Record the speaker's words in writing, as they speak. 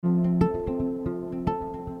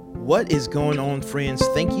What is going on, friends?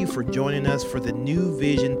 Thank you for joining us for the New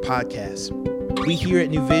Vision podcast. We here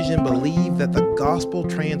at New Vision believe that the gospel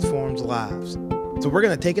transforms lives. So we're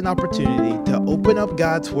going to take an opportunity to open up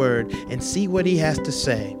God's word and see what he has to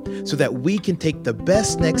say so that we can take the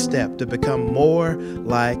best next step to become more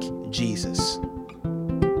like Jesus.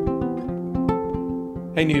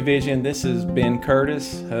 Hey New Vision, this is Ben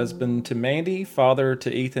Curtis, husband to Mandy, father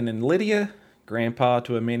to Ethan and Lydia, grandpa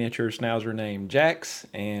to a miniature schnauzer named Jax,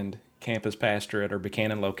 and campus pastor at our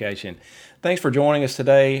Buchanan location. Thanks for joining us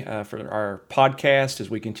today for our podcast as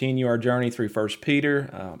we continue our journey through 1 Peter.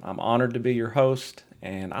 I'm honored to be your host,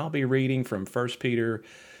 and I'll be reading from 1 Peter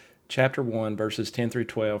chapter 1, verses 10 through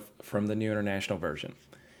 12 from the New International Version.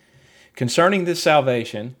 Concerning this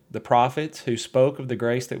salvation, the prophets who spoke of the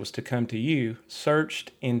grace that was to come to you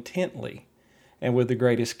searched intently and with the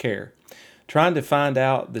greatest care, trying to find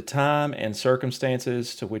out the time and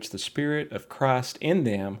circumstances to which the Spirit of Christ in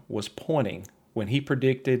them was pointing when he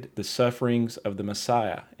predicted the sufferings of the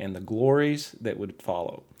Messiah and the glories that would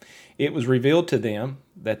follow. It was revealed to them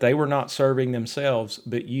that they were not serving themselves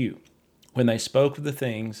but you, when they spoke of the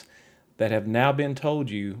things that have now been told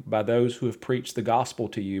you by those who have preached the gospel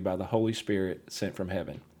to you by the Holy Spirit sent from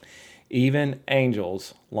heaven. Even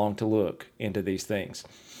angels long to look into these things.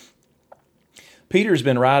 Peter's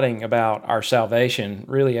been writing about our salvation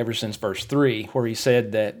really ever since verse 3, where he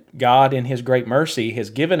said that God in his great mercy has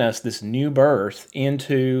given us this new birth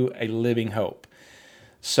into a living hope.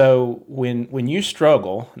 So when you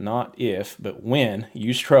struggle, not if, but when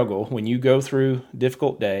you struggle, when you go through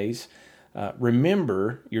difficult days,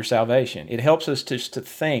 remember your salvation. It helps us just to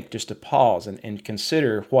think, just to pause and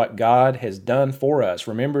consider what God has done for us.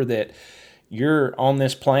 Remember that you're on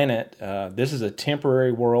this planet. This is a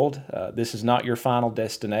temporary world. This is not your final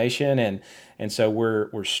destination, and so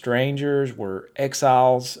we're strangers. We're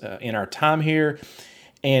exiles in our time here,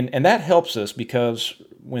 and that helps us because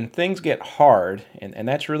when things get hard, and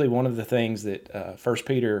that's really one of the things that 1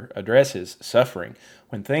 Peter addresses: suffering.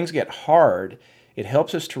 When things get hard, it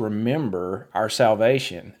helps us to remember our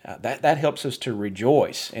salvation. That helps us to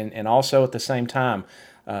rejoice, and also at the same time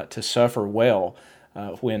to suffer well.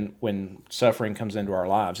 When suffering comes into our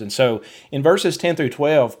lives. And so in verses 10 through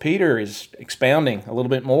 12, Peter is expounding a little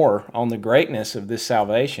bit more on the greatness of this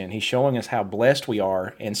salvation. He's showing us how blessed we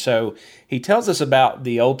are. And so he tells us about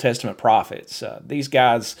the Old Testament prophets. These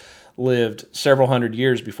guys lived several hundred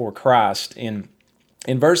years before Christ. In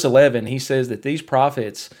verse 11, he says that these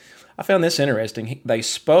prophets, I found this interesting, they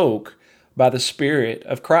spoke by the Spirit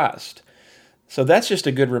of Christ. So that's just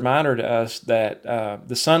a good reminder to us that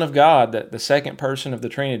the Son of God, that the second person of the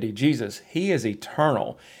Trinity, Jesus, he is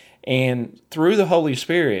eternal. And through the Holy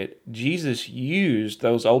Spirit, Jesus used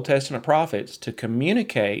those Old Testament prophets to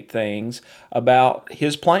communicate things about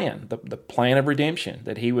his plan, the plan of redemption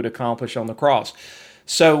that he would accomplish on the cross.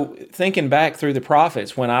 So thinking back through the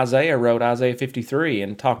prophets, when Isaiah wrote Isaiah 53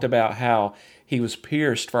 and talked about how he was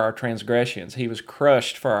pierced for our transgressions, he was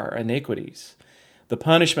crushed for our iniquities. The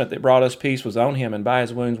punishment that brought us peace was on him, and by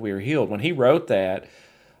his wounds we are healed. When he wrote that,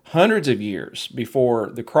 hundreds of years before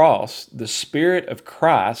the cross, the Spirit of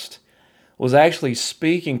Christ was actually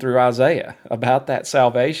speaking through Isaiah about that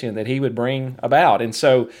salvation that he would bring about. And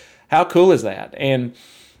so how cool is that? And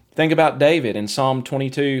think about David in Psalm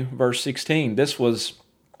 22, verse 16. This was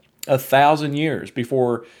 1,000 years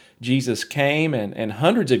before Jesus came and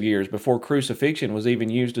hundreds of years before crucifixion was even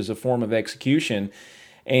used as a form of execution.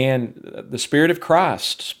 And the Spirit of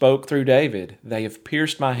Christ spoke through David, "They have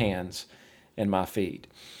pierced my hands and my feet."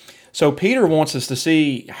 So Peter wants us to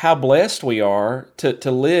see how blessed we are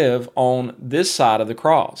to live on this side of the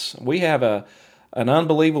cross. We have an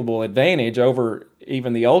unbelievable advantage over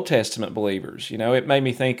even the Old Testament believers. You know, it made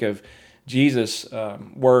me think of Jesus'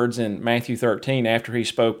 words in Matthew 13 after he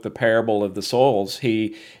spoke the parable of the soils.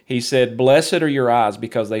 He said, "Blessed are your eyes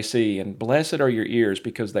because they see, and blessed are your ears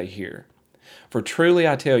because they hear. For truly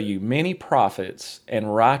I tell you, many prophets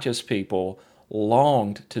and righteous people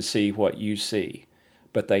longed to see what you see,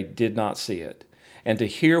 but they did not see it, and to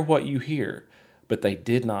hear what you hear, but they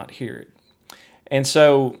did not hear it." And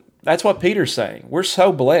so that's what Peter's saying. We're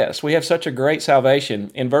so blessed. We have such a great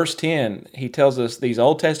salvation. In verse 10, he tells us these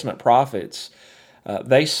Old Testament prophets,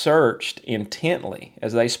 they searched intently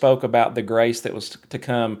as they spoke about the grace that was to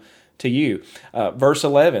come to you. Verse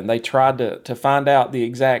 11, they tried to find out the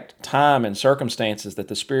exact time and circumstances that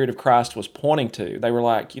the Spirit of Christ was pointing to. They were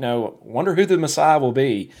like, wonder who the Messiah will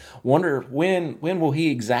be. Wonder when will he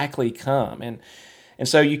exactly come? And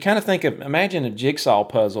so you kind of imagine a jigsaw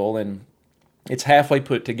puzzle, and It's halfway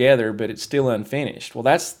put together, but it's still unfinished. Well,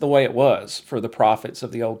 that's the way it was for the prophets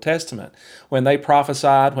of the Old Testament. When they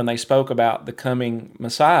prophesied, when they spoke about the coming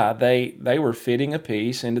Messiah, they were fitting a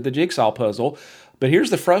piece into the jigsaw puzzle. But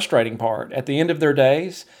here's the frustrating part. At the end of their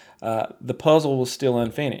days, the puzzle was still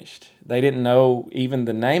unfinished. They didn't know even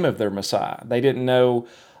the name of their Messiah. They didn't know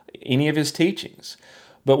any of his teachings.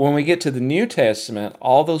 But when we get to the New Testament,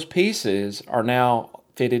 all those pieces are now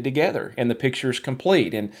fitted together and the picture is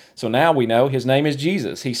complete. And so now we know his name is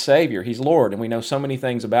Jesus. He's Savior. He's Lord. And we know so many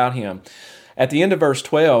things about him. At the end of verse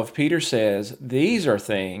 12, Peter says, these are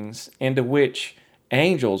things into which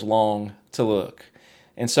angels long to look.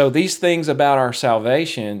 And so these things about our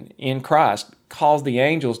salvation in Christ cause the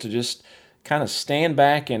angels to just kind of stand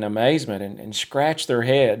back in amazement and scratch their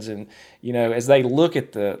heads. And, as they look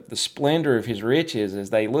at the splendor of his riches, as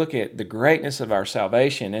they look at the greatness of our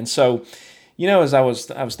salvation. And so, as I was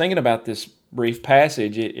thinking about this brief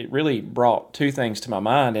passage, it really brought two things to my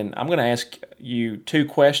mind. And I'm going to ask you two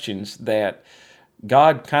questions that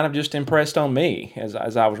God kind of just impressed on me as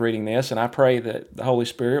I was reading this. And I pray that the Holy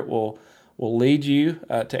Spirit will lead you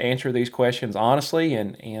to answer these questions honestly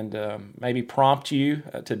and maybe prompt you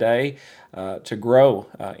today to grow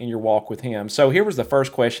in your walk with him. So here was the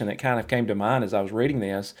first question that kind of came to mind as I was reading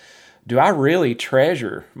this. Do I really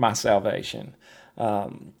treasure my salvation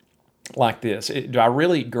like this? Do I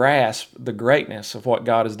really grasp the greatness of what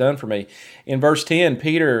God has done for me? In verse 10,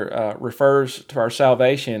 Peter refers to our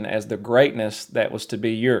salvation as the greatness that was to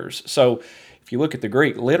be yours. So if you look at the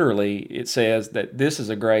Greek, literally, it says that this is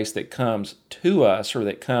a grace that comes to us or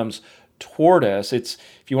that comes toward us. If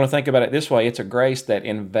you want to think about it this way, it's a grace that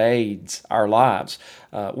invades our lives.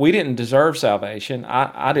 We didn't deserve salvation.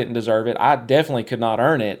 I didn't deserve it. I definitely could not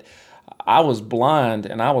earn it. I was blind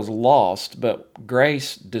and I was lost, but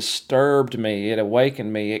grace disturbed me. It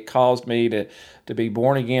awakened me. It caused me to be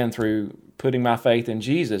born again through putting my faith in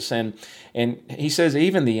Jesus. And he says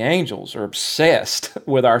even the angels are obsessed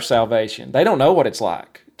with our salvation. They don't know what it's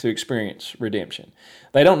like to experience redemption.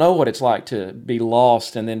 They don't know what it's like to be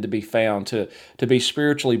lost and then to be found, to be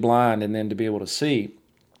spiritually blind and then to be able to see.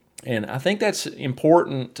 And I think that's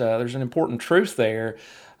important. There's an important truth there.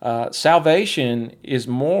 Salvation is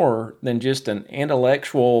more than just an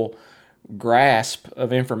intellectual grasp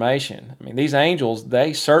of information. I mean, these angels,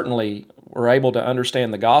 they certainly were able to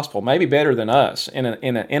understand the gospel, maybe better than us in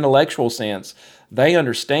an intellectual sense. They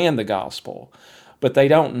understand the gospel, but they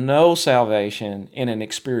don't know salvation in an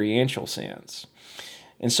experiential sense.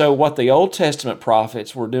 And so what the Old Testament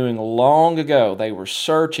prophets were doing long ago, they were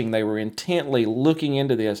searching, they were intently looking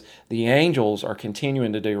into this. The angels are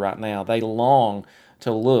continuing to do right now. They long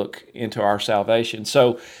to look into our salvation.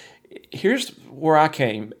 So here's where I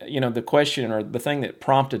came, the question or the thing that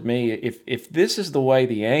prompted me, if this is the way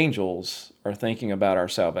the angels are thinking about our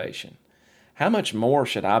salvation, how much more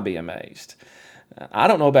should I be amazed? I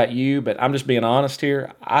don't know about you, but I'm just being honest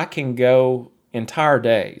here. I can go entire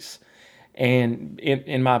days and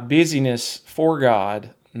in my busyness for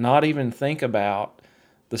God, not even think about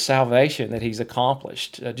the salvation that he's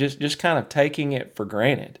accomplished, just kind of taking it for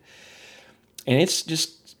granted. And it's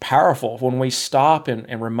just powerful when we stop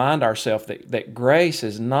and remind ourselves that grace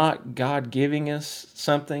is not God giving us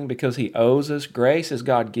something because he owes us. Grace is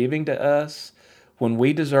God giving to us when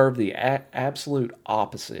we deserve the absolute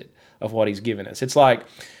opposite of what he's given us. It's like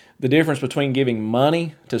the difference between giving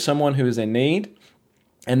money to someone who is in need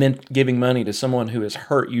and then giving money to someone who has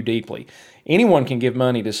hurt you deeply. Anyone can give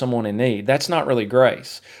money to someone in need. That's not really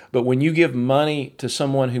grace. But when you give money to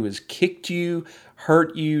someone who has kicked you,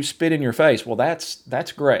 hurt you, spit in your face, well,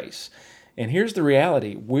 that's grace. And here's the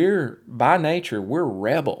reality. By nature, we're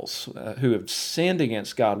rebels who have sinned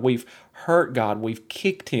against God. We've hurt God. We've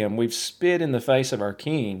kicked him. We've spit in the face of our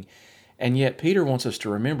King. And yet Peter wants us to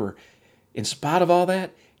remember, in spite of all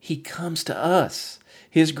that, he comes to us.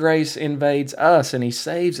 His grace invades us and he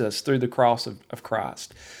saves us through the cross of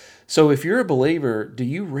Christ. So if you're a believer, do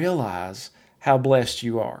you realize how blessed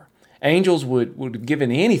you are? Angels would have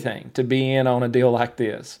given anything to be in on a deal like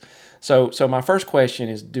this. So my first question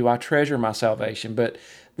is, do I treasure my salvation? But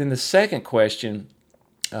then the second question,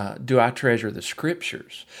 do I treasure the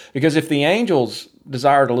Scriptures? Because if the angels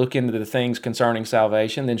desire to look into the things concerning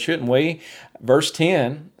salvation, then shouldn't we? Verse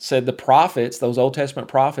 10 said the prophets, those Old Testament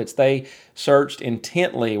prophets, they searched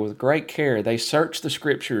intently with great care. They searched the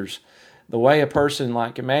Scriptures the way a person,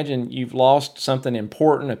 like imagine you've lost something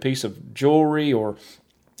important, a piece of jewelry or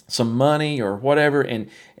some money or whatever, and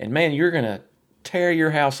man, you're going to tear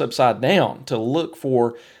your house upside down to look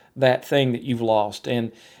for that thing that you've lost.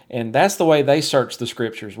 And that's the way they search the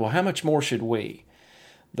Scriptures. Well, how much more should we?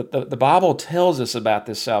 The Bible tells us about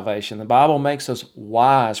this salvation. The Bible makes us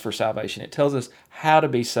wise for salvation. It tells us how to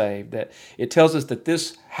be saved. That it tells us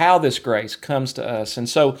that how this grace comes to us. And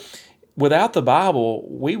so without the Bible,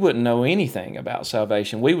 we wouldn't know anything about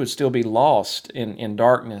salvation. We would still be lost in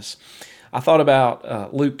darkness. I thought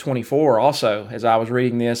about Luke 24 also as I was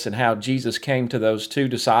reading this, and how Jesus came to those two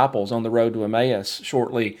disciples on the road to Emmaus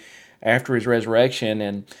shortly after his resurrection,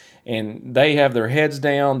 and they have their heads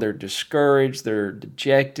down, they're discouraged, they're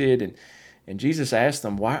dejected, and Jesus asked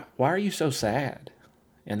them, why are you so sad?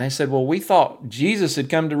 And they said, well, we thought Jesus had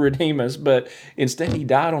come to redeem us, but instead he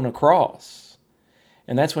died on a cross.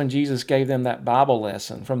 And that's when Jesus gave them that Bible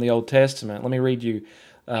lesson from the Old Testament. Let me read you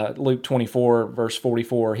Luke 24, verse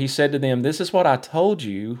 44. He said to them, "This is what I told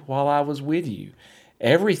you while I was with you.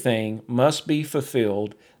 Everything must be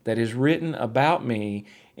fulfilled that is written about me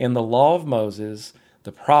in the law of Moses,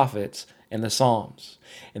 the prophets, and the Psalms."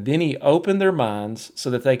 And then he opened their minds so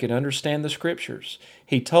that they could understand the Scriptures.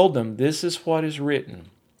 He told them, "This is what is written.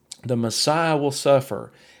 The Messiah will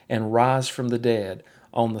suffer and rise from the dead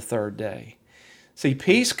on the third day." See,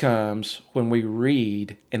 peace comes when we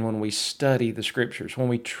read and when we study the Scriptures, when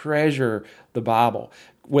we treasure the Bible.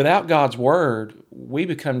 Without God's Word, we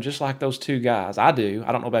become just like those two guys. I do.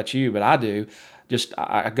 I don't know about you, but I do.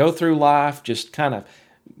 I go through life just kind of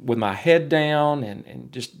with my head down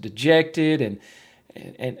and just dejected.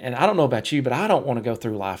 And I don't know about you, but I don't want to go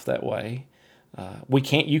through life that way.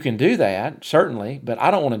 You can do that, certainly, but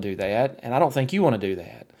I don't want to do that, and I don't think you want to do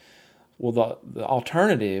that. Well, the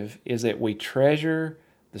alternative is that we treasure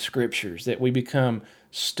the Scriptures, that we become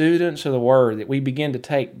students of the Word, that we begin to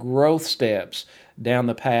take growth steps down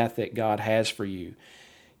the path that God has for you.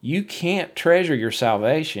 You can't treasure your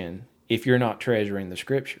salvation if you're not treasuring the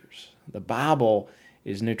Scriptures. The Bible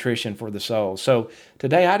is nutrition for the soul. So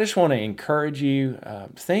today I just want to encourage you,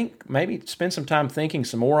 maybe spend some time thinking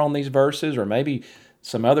some more on these verses, or maybe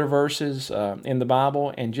some other verses in the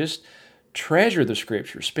Bible, and just treasure the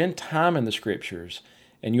Scriptures. Spend time in the Scriptures,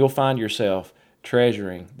 and you'll find yourself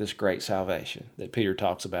treasuring this great salvation that Peter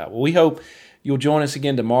talks about. Well, we hope you'll join us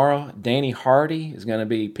again tomorrow. Danny Hardy is going to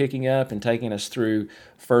be picking up and taking us through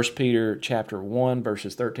 1 Peter chapter 1,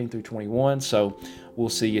 verses 13 through 21. So we'll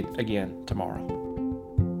see you again tomorrow.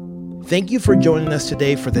 Thank you for joining us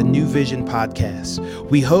today for the New Vision podcast.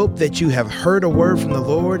 We hope that you have heard a word from the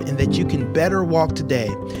Lord and that you can better walk today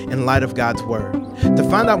in light of God's word. To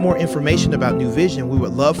find out more information about New Vision, we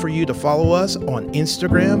would love for you to follow us on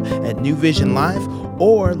Instagram at New Vision Life,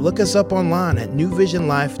 or look us up online at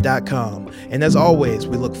newvisionlife.com. And as always,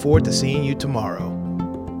 we look forward to seeing you tomorrow.